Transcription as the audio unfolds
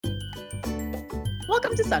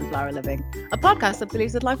Welcome to Sunflower Living, a podcast that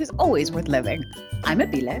believes that life is always worth living. I'm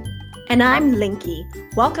Abile. And I'm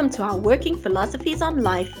Linky. Welcome to our working philosophies on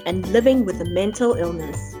life and living with a mental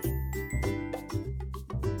illness.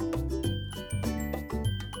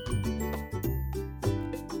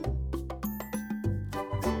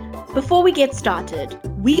 Before we get started,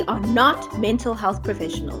 we are not mental health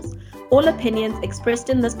professionals. All opinions expressed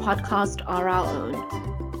in this podcast are our own.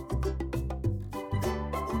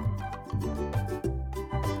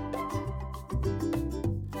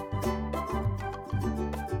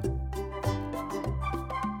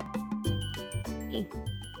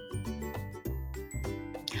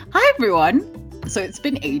 Hi, everyone. So it's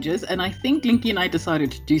been ages, and I think Linky and I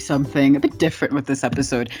decided to do something a bit different with this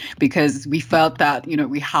episode because we felt that,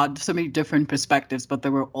 we had so many different perspectives, but they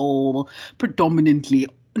were all predominantly,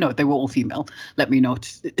 no, they were all female. Let me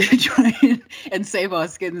not try and save our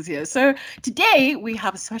skins here. So today we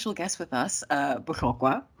have a special guest with us,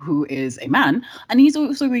 Bohlokwa, who is a man, and he's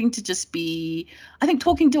also going to just be, I think,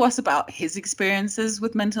 talking to us about his experiences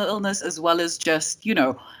with mental illness, as well as just,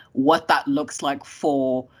 what that looks like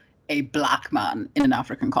for a Black man in an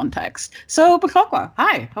African context. So, Bohlokwa,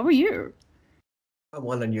 hi, how are you? I'm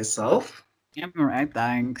well, and yourself? I'm all right,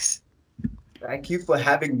 thanks. Thank you for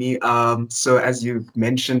having me. So as you've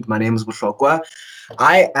mentioned, my name is Bohlokwa.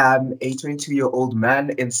 I am a 22-year-old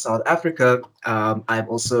man in South Africa. I'm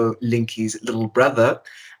also Linky's little brother,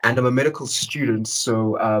 and I'm a medical student.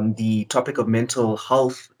 So the topic of mental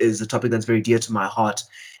health is a topic that's very dear to my heart,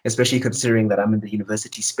 especially considering that I'm in the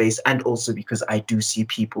university space, and also because I do see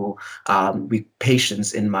people with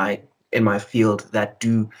patients in my field that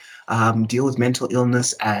do deal with mental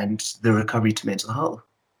illness and the recovery to mental health.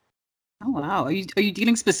 Oh wow! Are you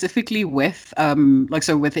dealing specifically with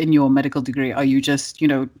so within your medical degree? Are you just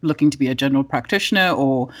looking to be a general practitioner,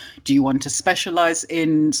 or do you want to specialize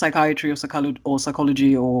in psychiatry or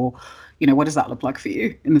psychology, or what does that look like for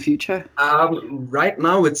you in the future? Right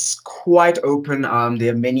now, it's quite open.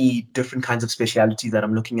 There are many different kinds of specialties that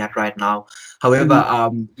I'm looking at right now.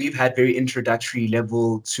 However, we've had very introductory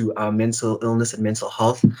level to mental illness and mental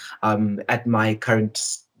health at my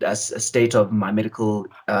current state of my medical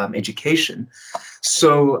education.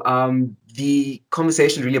 So the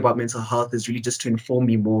conversation really about mental health is really just to inform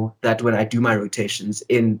me more that when I do my rotations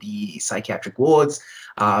in the psychiatric wards,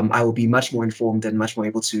 I will be much more informed and much more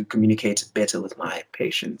able to communicate better with my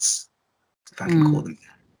patients, if I can call them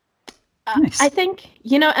that. Nice. I think,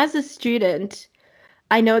 as a student,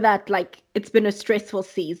 I know that it's been a stressful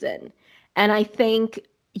season. And I think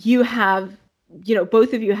you have,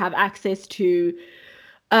 both of you have access to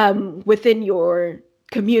within your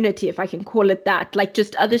community, if I can call it that,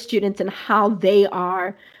 just other students and how they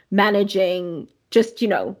are managing just,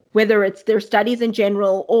 whether it's their studies in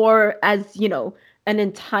general or as, an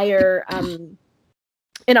entire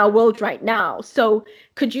in our world right now. So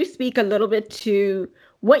could you speak a little bit to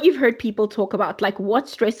what you've heard people talk about, what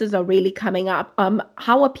stresses are really coming up?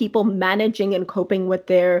 How are people managing and coping with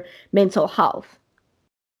their mental health?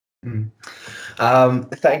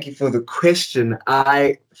 Thank you for the question.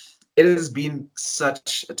 It has been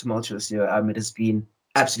such a tumultuous year. It has been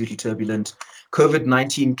absolutely turbulent.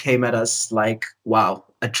 COVID-19 came at us like, wow,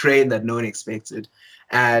 a train that no one expected.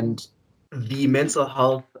 And the mental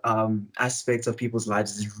health aspects of people's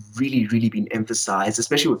lives has really, really been emphasized,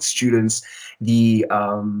 especially with students. The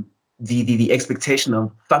expectation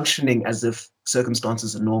of functioning as if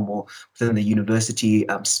circumstances are normal within the university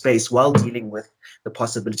space while dealing with the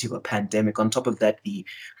possibility of a pandemic. On top of that, the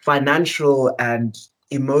financial and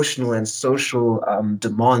emotional and social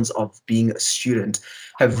demands of being a student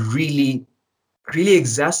have really, really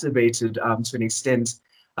exacerbated to an extent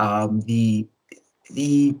the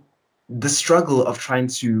struggle of trying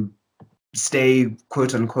to stay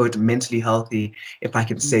quote unquote mentally healthy, if I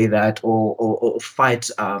can say that, or fight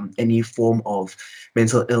any form of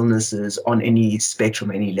mental illnesses on any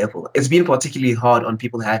spectrum, any level. It's been particularly hard on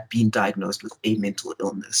people who have been diagnosed with a mental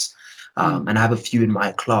illness. And I have a few in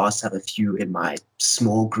my class, have a few in my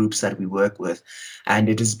small groups that we work with, and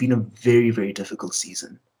it has been a very, very difficult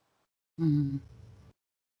season.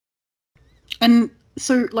 And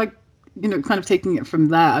so, kind of taking it from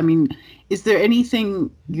there, I mean, is there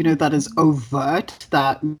anything, that is overt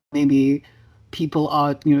that maybe people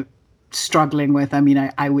are, struggling with? I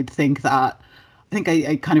mean, I would think that,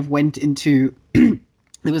 I kind of went into,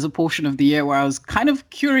 there was a portion of the year where I was kind of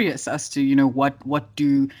curious as to, what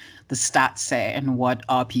do the stats say and what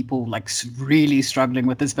are people really struggling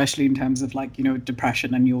with, especially in terms of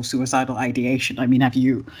depression and your suicidal ideation. I mean, have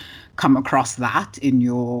you come across that in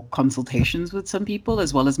your consultations with some people,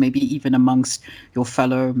 as well as maybe even amongst your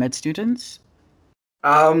fellow med students?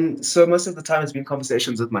 So most of the time it's been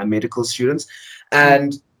conversations with my medical students,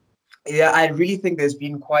 and yeah, I really think there's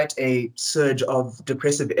been quite a surge of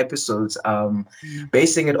depressive episodes, Mm.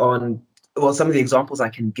 basing it on, well, some of the examples I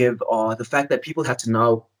can give are the fact that people have to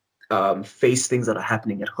now face things that are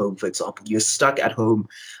happening at home. For example, you're stuck at home,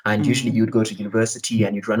 and usually Mm. you'd go to university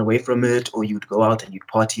and you'd run away from it, or you'd go out and you'd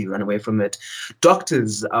party, run away from it.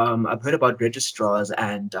 Doctors, I've heard about registrars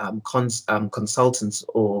and consultants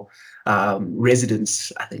or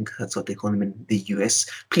residents, I think that's what they call them in the US.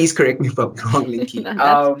 Please correct me if I'm wrong, Linky. No,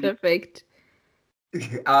 that's perfect.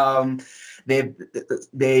 Um, they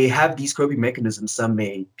they have these coping mechanisms. Some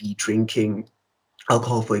may be drinking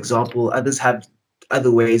alcohol, for example. Others have other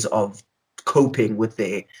ways of coping with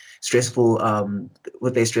their stressful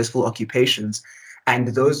occupations, and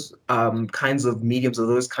those kinds of mediums or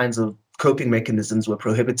those kinds of coping mechanisms were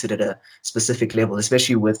prohibited at a specific level,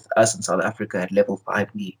 especially with us in South Africa at level 5.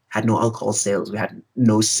 We had no alcohol sales, we had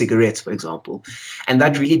no cigarettes, for example, and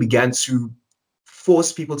that really began to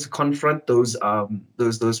force people to confront those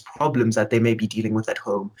problems that they may be dealing with at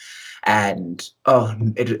home. And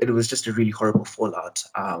it was just a really horrible fallout.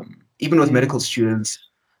 Even with Yeah. medical students,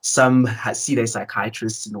 some see their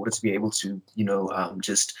psychiatrists in order to be able to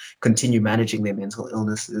just continue managing their mental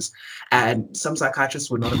illnesses, and some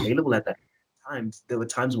psychiatrists were not available at that time. There were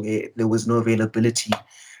times where there was no availability,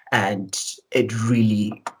 and it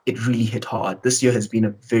really hit hard. This year has been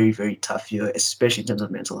a very, very tough year, especially in terms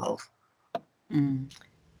of mental health. Mm.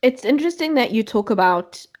 It's interesting that you talk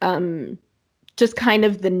about just kind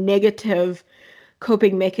of the negative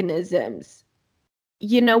coping mechanisms.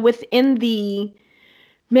 Within the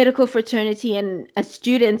medical fraternity and as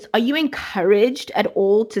students, are you encouraged at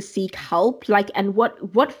all to seek help? And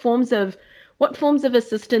what forms of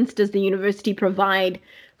assistance does the university provide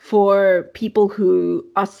for people who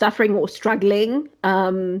are suffering or struggling?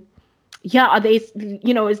 Are they,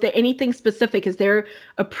 is there anything specific? Is there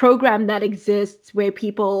a program that exists where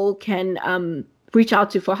people can reach out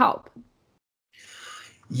to for help?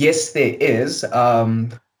 Yes, there is.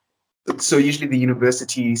 So usually the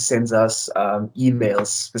university sends us emails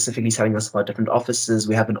specifically telling us about different offices.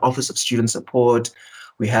 We have an office of student support.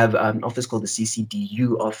 We have an office called the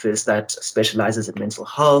CCDU office that specializes in mental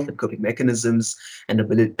health and coping mechanisms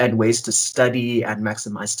and ways to study and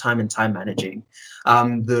maximize time and time managing.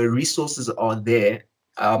 The resources are there.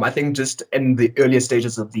 I think just in the earlier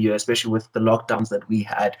stages of the year, especially with the lockdowns that we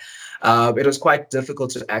had, it was quite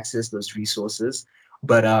difficult to access those resources.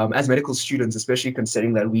 But as medical students, especially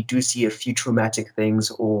considering that we do see a few traumatic things,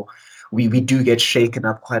 or we do get shaken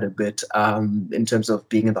up quite a bit in terms of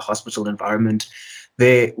being in the hospital environment,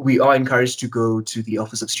 we are encouraged to go to the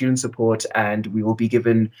Office of Student Support, and we will be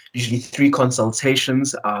given usually 3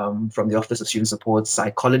 consultations from the Office of Student Support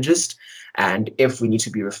psychologist. And if we need to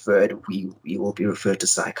be referred, we will be referred to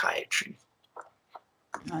psychiatry.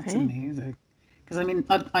 That's Okay. amazing. Because I mean,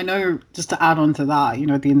 I know, just to add on to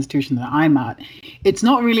that, the institution that I'm at, it's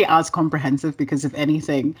not really as comprehensive because, if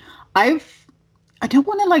anything, I don't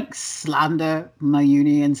want to like slander my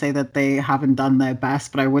uni and say that they haven't done their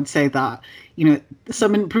best, but I would say that,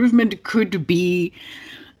 some improvement could be,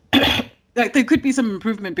 like, there could be some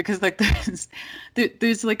improvement because, like,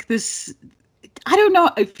 there's like this, I don't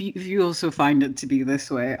know if you also find it to be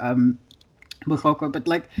this way, Bufoko, but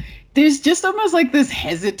like there's just almost like this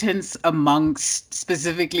hesitance amongst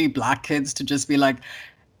specifically Black kids to just be like,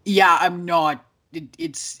 yeah, I'm not,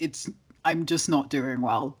 it's I'm just not doing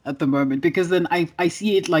well at the moment, because then I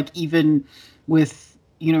see it like even with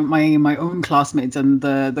my own classmates and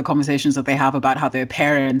the conversations that they have about how their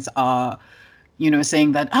parents are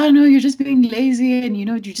saying that, oh no, you're just being lazy and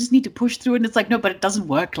you just need to push through. And it's like, no, but it doesn't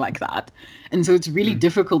work like that. And so it's really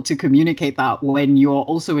difficult to communicate that when you're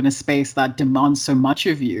also in a space that demands so much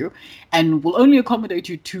of you and will only accommodate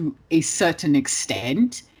you to a certain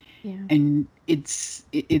extent. Yeah. And it's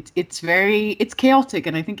chaotic.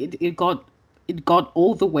 And I think it got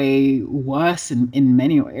all the way worse in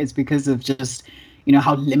many ways because of just,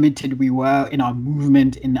 how limited we were in our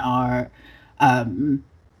movement, in our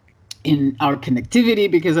connectivity,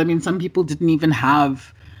 because I mean some people didn't even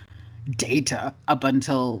have data up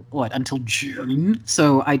until June.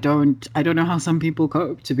 So I don't know how some people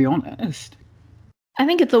cope, to be honest. I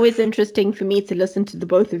think it's always interesting for me to listen to the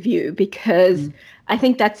both of you because I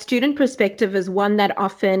think that student perspective is one that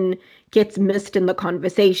often gets missed in the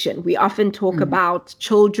conversation. We often talk about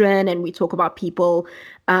children and we talk about people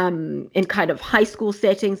in kind of high school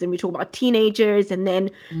settings, and we talk about teenagers, and then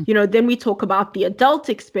we talk about the adult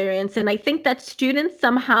experience. And I think that students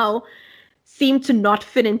somehow seem to not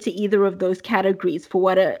fit into either of those categories for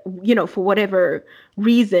for whatever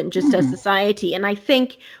reason, just as society. And I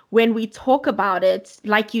think when we talk about it,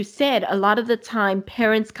 like you said, a lot of the time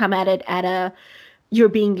parents come at it at a, you're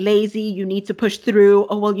being lazy, you need to push through,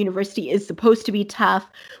 oh, well, university is supposed to be tough,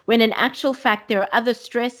 when in actual fact, there are other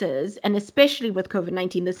stresses. And especially with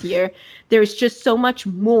COVID-19 this year, there's just so much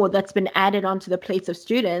more that's been added onto the plates of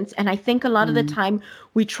students. And I think a lot of the time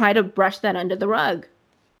we try to brush that under the rug.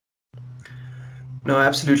 No, I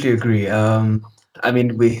absolutely agree. I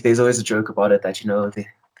mean, there's always a joke about it that, the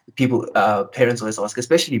people, parents always ask,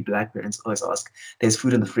 especially Black parents always ask, there's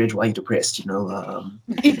food in the fridge, why are you depressed,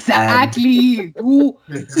 Exactly. Ooh.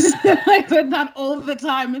 I said that all the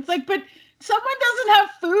time. It's like, but someone doesn't have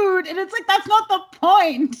food, and it's like, that's not the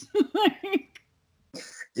point.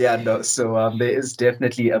 Yeah, no. So there is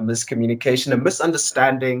definitely a miscommunication, a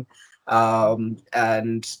misunderstanding,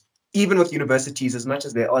 and even with universities, as much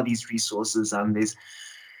as there are these resources, there's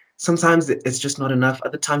sometimes it's just not enough.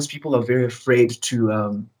 Other times, people are very afraid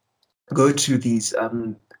to go to these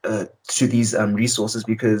resources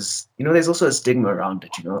because there's also a stigma around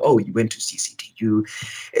it. Oh, you went to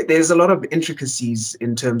CCT. There's a lot of intricacies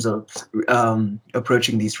in terms of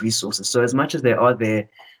approaching these resources. So as much as they are there,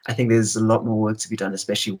 I think there's a lot more work to be done,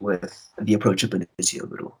 especially with the approachability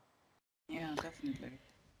of it all. Yeah, definitely.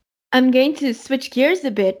 I'm going to switch gears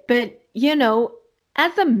a bit, but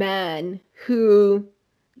as a man who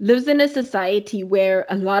lives in a society where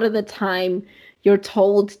a lot of the time you're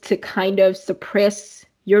told to kind of suppress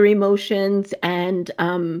your emotions and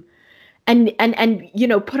put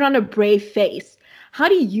on a brave face, how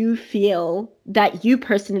do you feel that you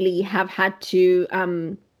personally have had to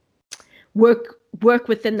work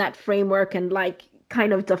within that framework and like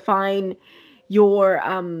kind of define your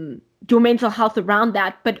mental health around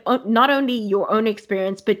that, but not only your own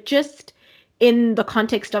experience, but just in the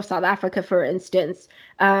context of South Africa, for instance?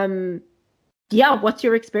 What's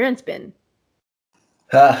your experience been?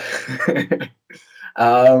 I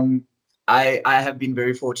have been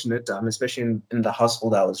very fortunate, especially in the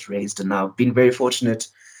household I was raised in. I've been very fortunate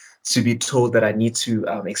to be told that I need to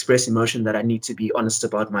express emotion, that I need to be honest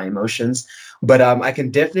about my emotions. But I can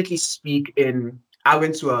definitely speak I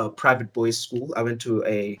went to a private boys' school. I went to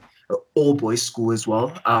a all boys school as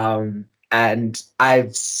well. And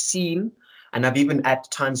I've seen, and I've even at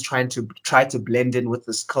times tried to blend in with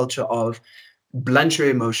this culture of blunt your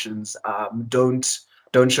emotions.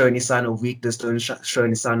 Don't show any sign of weakness. Don't show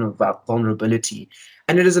any sign of vulnerability.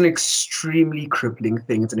 And it is an extremely crippling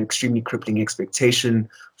thing. It's an extremely crippling expectation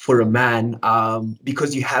for a man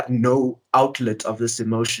because you have no outlet of this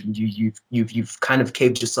emotion. You've kind of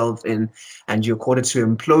caved yourself in, and you're quartered to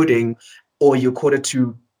imploding, or you're quartered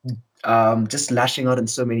to just lashing out in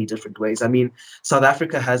so many different ways. I mean, South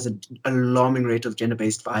Africa has an alarming rate of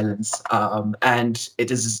gender-based violence, and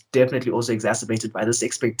it is definitely also exacerbated by this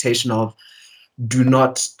expectation of do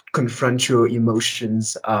not confront your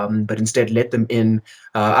emotions, but instead let them in.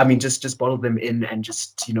 Just bottle them in and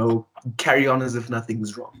just, carry on as if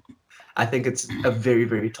nothing's wrong. I think it's a very,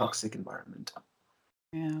 very toxic environment.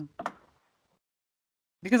 Yeah.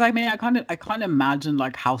 Because I mean, I can't imagine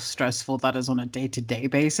like how stressful that is on a day-to-day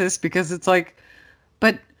basis, because it's like,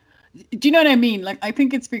 but do you know what I mean? Like, I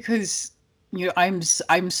think it's because I'm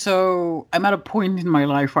at a point in my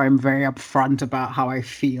life where I'm very upfront about how I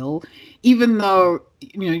feel, even though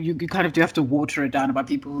you kind of do have to water it down about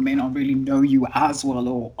people who may not really know you as well,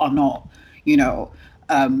 or are not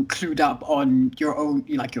clued up on your own,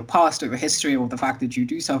 like your past or your history, or the fact that you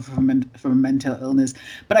do suffer from mental illness.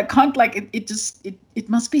 But I can't, like, it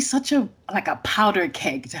must be such a powder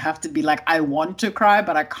keg to have to be like, I want to cry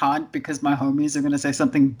but I can't because my homies are going to say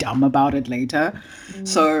something dumb about it later.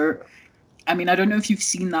 So I mean, I don't know if you've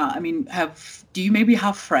seen that. I mean, do you maybe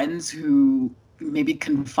have friends who maybe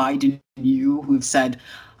confide in you who have said,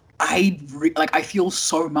 I feel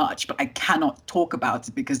so much, but I cannot talk about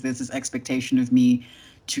it because there's this expectation of me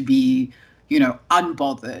to be,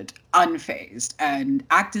 unbothered, unfazed, and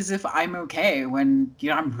act as if I'm okay when,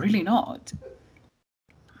 I'm really not.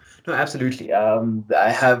 No, absolutely. I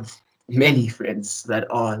have many friends that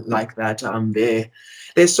are like that.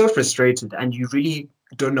 They're so frustrated, and you really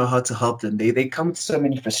don't know how to help them. They come with so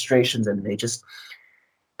many frustrations, and they just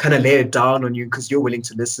kind of lay it down on you because you're willing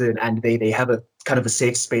to listen, and they have a kind of a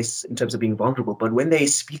safe space in terms of being vulnerable. But when they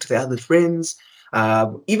speak to their other friends,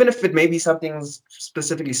 even if it may be something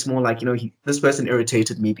specifically small, like, this person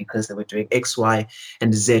irritated me because they were doing X, Y,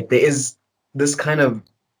 and Z, there is this kind of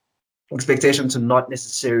expectation to not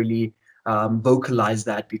necessarily vocalize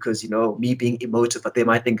that because, me being emotive, but they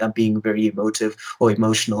might think I'm being very emotive or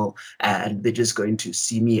emotional, and they're just going to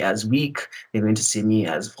see me as weak. They're going to see me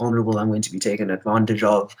as vulnerable. I'm going to be taken advantage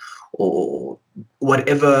of, or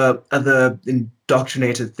whatever other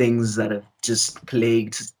indoctrinated things that have just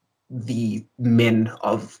plagued the men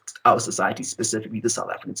of our society, specifically the South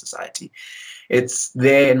African society. It's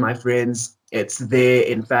there in my friends. It's there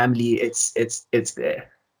in family. It's there.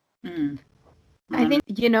 Mm. I think,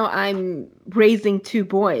 I'm raising two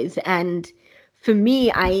boys, and for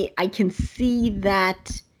me, I can see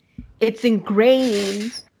that it's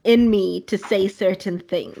ingrained in me to say certain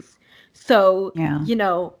things. So, Yeah.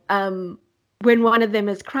 when one of them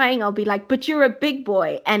is crying, I'll be like, but you're a big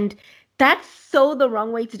boy. And that's so the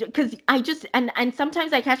wrong way to do it. Because I just, and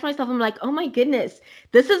sometimes I catch myself, I'm like, oh my goodness,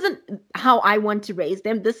 this isn't how I want to raise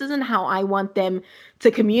them. This isn't how I want them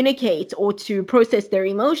to communicate or to process their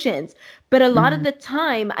emotions. But a lot of the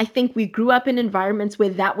time, I think we grew up in environments where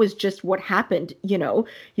that was just what happened. You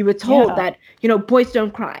were told that, boys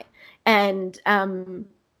don't cry. And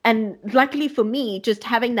luckily for me, just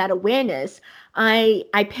having that awareness, I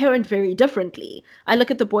parent very differently. I look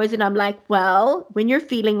at the boys and I'm like, well, when you're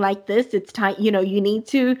feeling like this, it's time, you need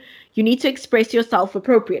to express yourself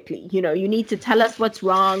appropriately. You need to tell us what's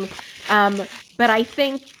wrong. But I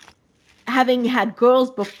think having had girls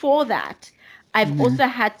before that, I've also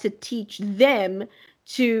had to teach them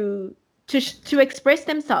to express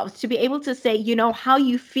themselves, to be able to say, how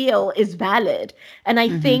you feel is valid. And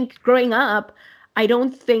I think growing up, I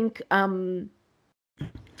don't think I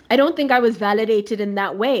was validated in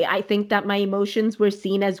that way. I think that my emotions were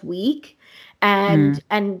seen as weak, and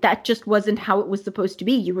that just wasn't how it was supposed to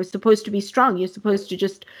be. You were supposed to be strong. You're supposed to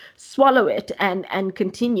just swallow it and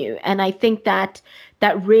continue. And I think that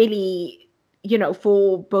really,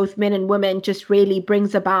 for both men and women, just really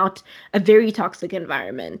brings about a very toxic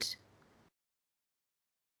environment.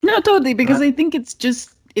 No, totally, because I think it's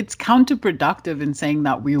counterproductive in saying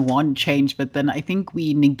that we want change, but then I think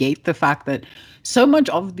we negate the fact that so much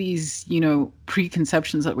of these,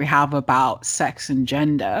 preconceptions that we have about sex and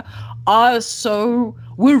gender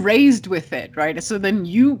we're raised with it, right? So then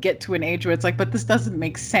you get to an age where it's like, but this doesn't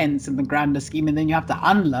make sense in the grander scheme, and then you have to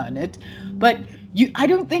unlearn it. But I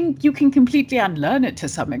don't think you can completely unlearn it to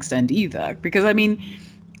some extent either, because I mean,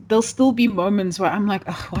 there'll still be moments where I'm like,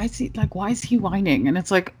 oh, why is he whining? And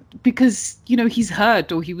it's like, because, he's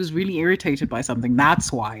hurt or he was really irritated by something.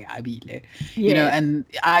 That's why, Abile. And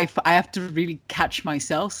I have to really catch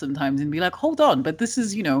myself sometimes and be like, hold on, but this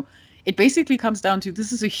is, it basically comes down to,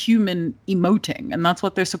 this is a human emoting, and that's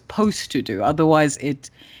what they're supposed to do. Otherwise it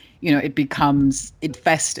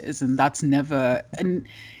festers, and that's never, and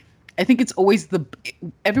I think it's always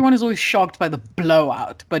everyone is always shocked by the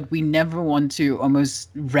blowout, but we never want to almost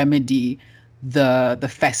remedy the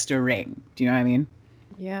festering. Do you know what I mean?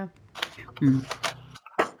 Yeah.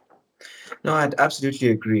 No, I'd absolutely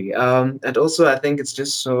agree. And also, I think it's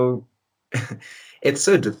just so, it's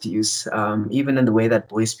so diffuse. Even in the way that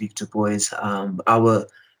boys speak to boys, our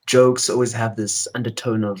jokes always have this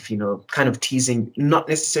undertone of, kind of teasing, not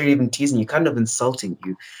necessarily even teasing you, kind of insulting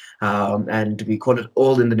you. And we call it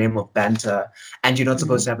all in the name of banter. And you're not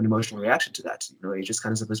supposed to have an emotional reaction to that. You're just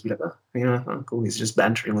kind of supposed to be like, oh, cool, he's just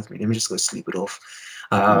bantering with me. Let me just go sleep it off.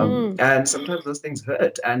 And sometimes those things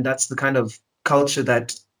hurt. And that's the kind of culture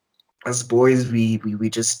that as boys we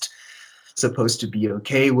just supposed to be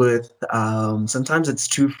okay with. Sometimes it's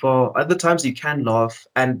too far. Other times you can laugh,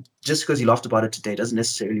 and just because you laughed about it today doesn't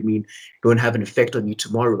necessarily mean it won't have an effect on you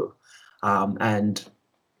tomorrow. And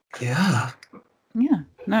yeah.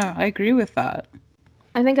 No, I agree with that.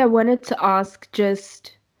 I think I wanted to ask,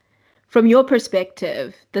 just from your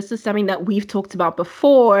perspective, this is something that we've talked about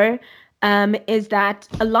before, is that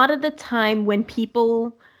a lot of the time when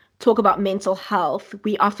people talk about mental health,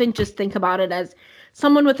 we often just think about it as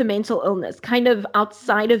someone with a mental illness, kind of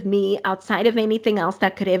outside of me, outside of anything else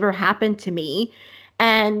that could ever happen to me.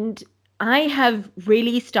 And I have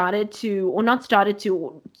really started to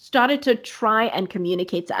try and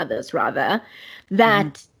communicate to others, rather,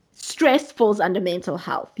 that stress falls under mental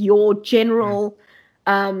health. Your general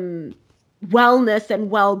wellness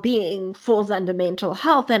and well-being falls under mental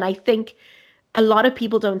health. And I think a lot of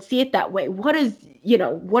people don't see it that way. What are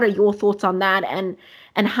your thoughts on that? And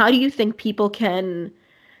how do you think people can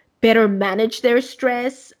better manage their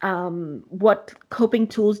stress? What coping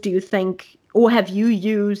tools do you think, or have you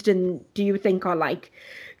used, and do you think are like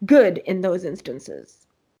good in those instances?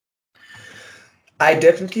 I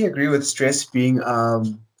definitely agree with stress being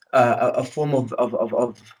a form of,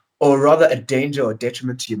 or rather a danger or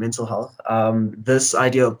detriment to your mental health. This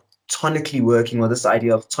idea of tonically working, or this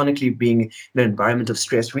idea of tonically being in an environment of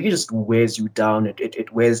stress really just wears you down.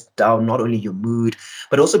 It wears down not only your mood,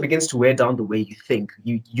 but also begins to wear down the way you think.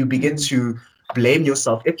 You begin to blame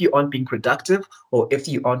yourself if you aren't being productive, or if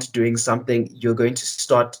you aren't doing something. You're going to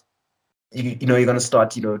start you're going to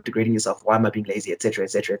start, degrading yourself. Why am I being lazy, etc.,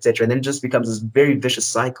 etc., etc. And then it just becomes this very vicious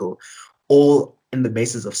cycle, all in the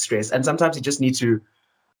basis of stress. And sometimes you just need to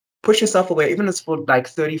push yourself away, even if it's for like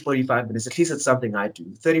 30, 45 minutes. At least it's something I do.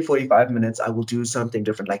 30, 45 minutes, I will do something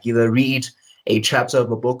different, like either read a chapter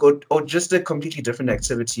of a book, or just a completely different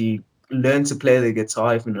activity. Learn to play the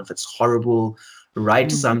guitar, even if it's horrible.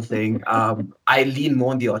 Write something. I lean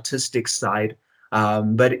more on the artistic side.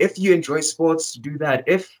 But if you enjoy sports, do that.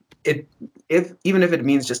 It even if it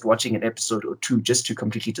means just watching an episode or two just to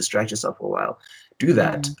completely distract yourself for a while, do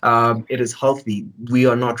that. It is healthy. We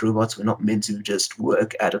are not robots. We're not meant to just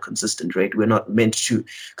work at a consistent rate. We're not meant to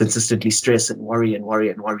consistently stress and worry and worry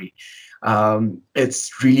and worry.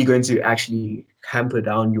 It's really going to actually hamper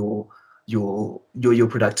down your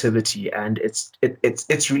productivity, and it's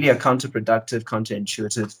really a counterproductive,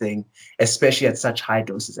 counterintuitive thing, especially at such high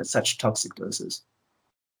doses, at such toxic doses.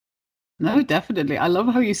 No, definitely. I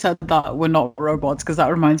love how you said that we're not robots, because that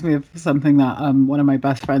reminds me of something that one of my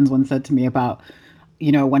best friends once said to me about,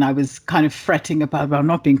 when I was kind of fretting about I'm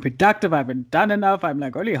not being productive, I haven't done enough, I'm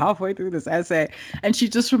like only halfway through this essay. And she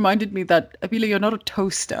just reminded me that, Abila, you're not a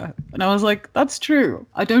toaster. And I was like, that's true.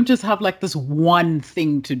 I don't just have like this one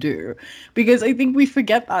thing to do, because I think we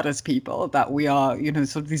forget that as people, that we are,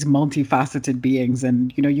 sort of these multifaceted beings,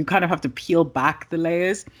 and, you kind of have to peel back the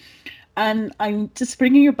layers. And I'm just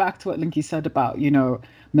bringing you back to what Linky said about,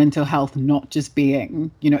 mental health not just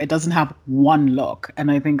being, it doesn't have one look.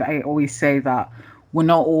 And I think I always say that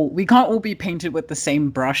we can't all be painted with the same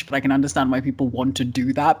brush, but I can understand why people want to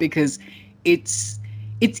do that, because it's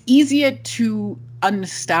easier to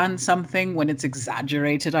understand something when it's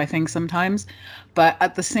exaggerated, I think, sometimes. But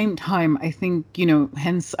at the same time, I think,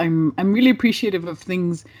 hence I'm really appreciative of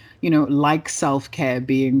things, like self-care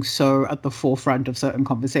being so at the forefront of certain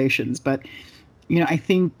conversations. But, I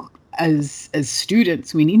think as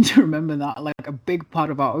students, we need to remember that like a big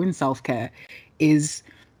part of our own self-care is,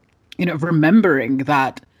 remembering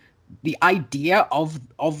that the idea of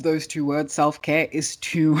those two words, self-care, is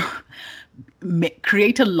to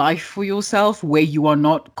create a life for yourself where you are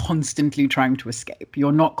not constantly trying to escape.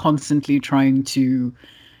 You're not constantly trying to,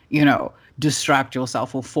 distract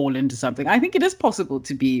yourself or fall into something. I think it is possible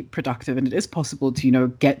to be productive, and it is possible to,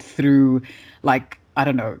 get through, like, I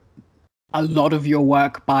don't know, a lot of your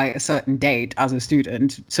work by a certain date as a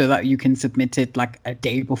student, so that you can submit it like a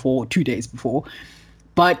day before, 2 days before.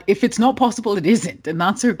 But if it's not possible, it isn't. And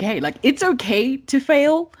that's okay. Like, it's okay to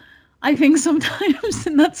fail, I think, sometimes.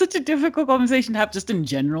 And that's such a difficult conversation to have just in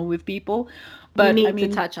general with people. But we need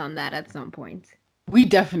to touch on that at some point. We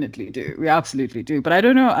definitely do. We absolutely do. But I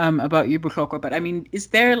don't know about you, Buhlokwa, but I mean, is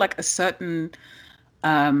there like a certain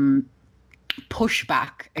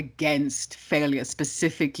pushback against failure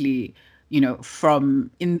specifically,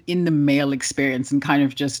 from in the male experience, and kind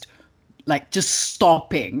of just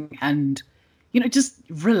stopping and, just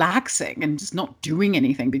relaxing and just not doing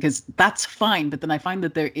anything, because that's fine. But then I find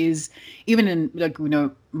that there is, even in like,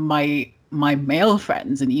 my male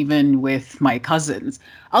friends, and even with my cousins,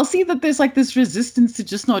 I'll see that there's like this resistance to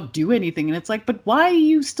just not do anything. And it's like, but why are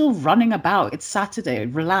you still running about? It's Saturday,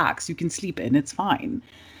 relax, you can sleep in, it's fine.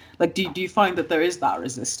 Like, do you find that there is that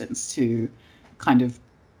resistance to kind of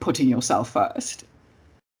putting yourself first?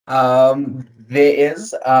 There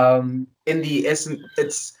is, in the essence,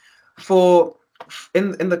 it's for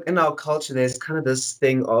in our culture, there's kind of this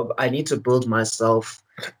thing of, I need to build myself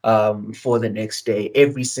for the next day.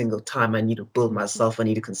 Every single time I need to build myself, I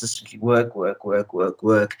need to consistently work.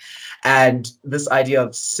 And this idea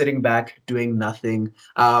of sitting back, doing nothing,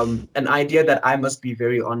 an idea that, I must be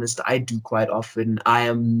very honest, I do quite often. I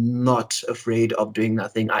am not afraid of doing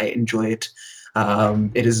nothing. I enjoy it.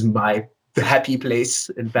 It is my happy place.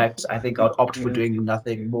 In fact, I think I'd opt for doing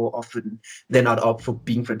nothing more often than I'd opt for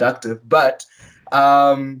being productive. But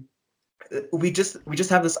we just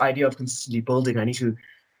have this idea of consistently building. I need to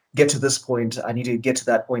get to this point. I need to get to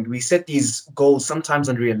that point. We set these goals, sometimes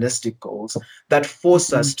unrealistic goals, that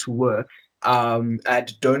force us to work, and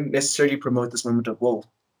don't necessarily promote this moment of, whoa,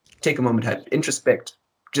 take a moment, introspect,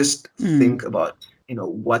 just think about,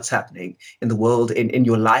 what's happening in the world, in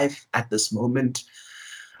your life at this moment.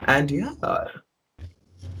 And yeah.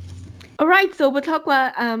 All right. So,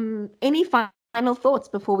 Buhlokwa, any final thoughts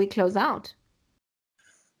before we close out?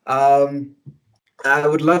 I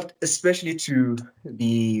would love, especially to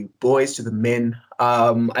the boys, to the men,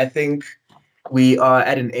 I think we are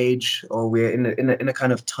at an age, or we're in a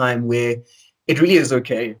kind of time where it really is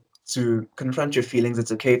okay to confront your feelings.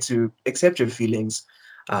 It's okay to accept your feelings.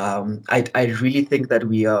 I really think that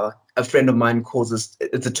we are. A friend of mine calls this.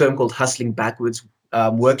 It's a term called hustling backwards.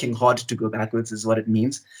 Working hard to go backwards is what it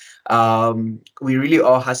means. We really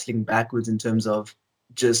are hustling backwards in terms of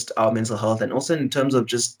just our mental health, and also in terms of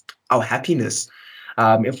just our happiness.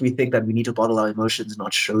 If we think that we need to bottle our emotions,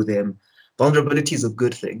 not show them, vulnerability is a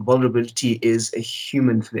good thing. Vulnerability is a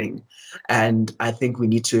human thing. And I think we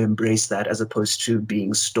need to embrace that as opposed to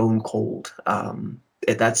being stone cold.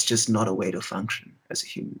 That's just not a way to function as a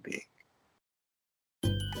human being.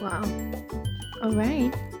 Wow. All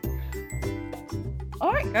right.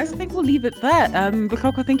 All right, guys, I think we'll leave it there.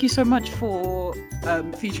 Bukoko, thank you so much for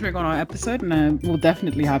featuring on our episode, and we'll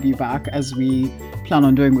definitely have you back, as we plan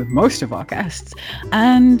on doing with most of our guests.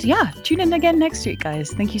 And yeah, tune in again next week,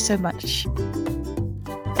 guys. Thank you so much.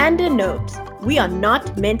 And a note, we are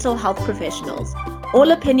not mental health professionals. All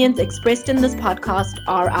opinions expressed in this podcast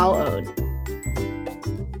are our own.